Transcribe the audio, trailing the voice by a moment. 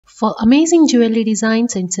For amazing jewelry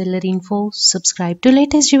designs and seller info, subscribe to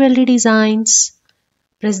latest jewelry designs.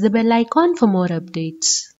 Press the bell icon for more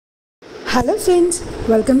updates. Hello friends,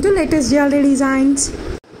 welcome to latest jewelry designs.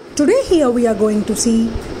 Today here we are going to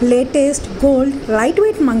see latest gold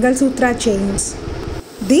lightweight Mangalsutra chains.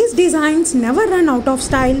 These designs never run out of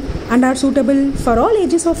style and are suitable for all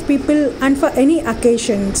ages of people and for any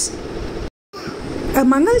occasions. A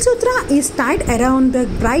Mangalsutra is tied around the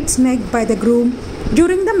bride's neck by the groom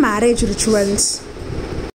during the marriage rituals.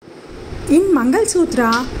 In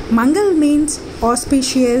Mangalsutra, Mangal means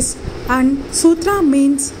auspicious and Sutra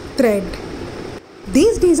means thread.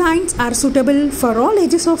 These designs are suitable for all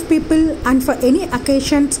ages of people and for any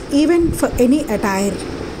occasions, even for any attire.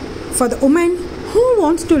 For the woman who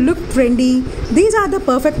wants to look trendy, these are the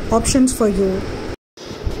perfect options for you.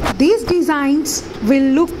 These designs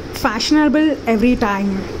will look fashionable every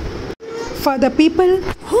time. For the people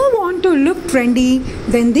who want to look trendy,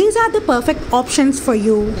 then these are the perfect options for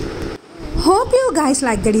you. Hope you guys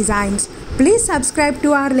like the designs. Please subscribe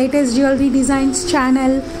to our latest jewelry designs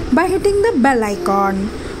channel by hitting the bell icon.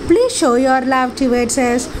 Please show your love towards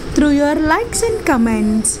us through your likes and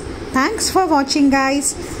comments. Thanks for watching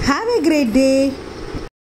guys. Have a great day.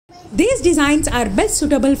 These designs are best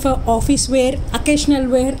suitable for office wear, occasional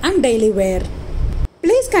wear and daily wear.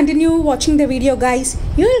 Please continue watching the video guys.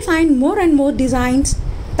 You will find more and more designs.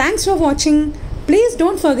 Thanks for watching. Please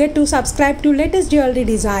don't forget to subscribe to latest jewelry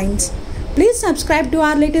designs. Please subscribe to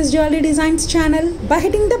our latest jewelry designs channel by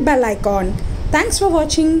hitting the bell icon. Thanks for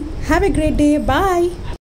watching. Have a great day. Bye.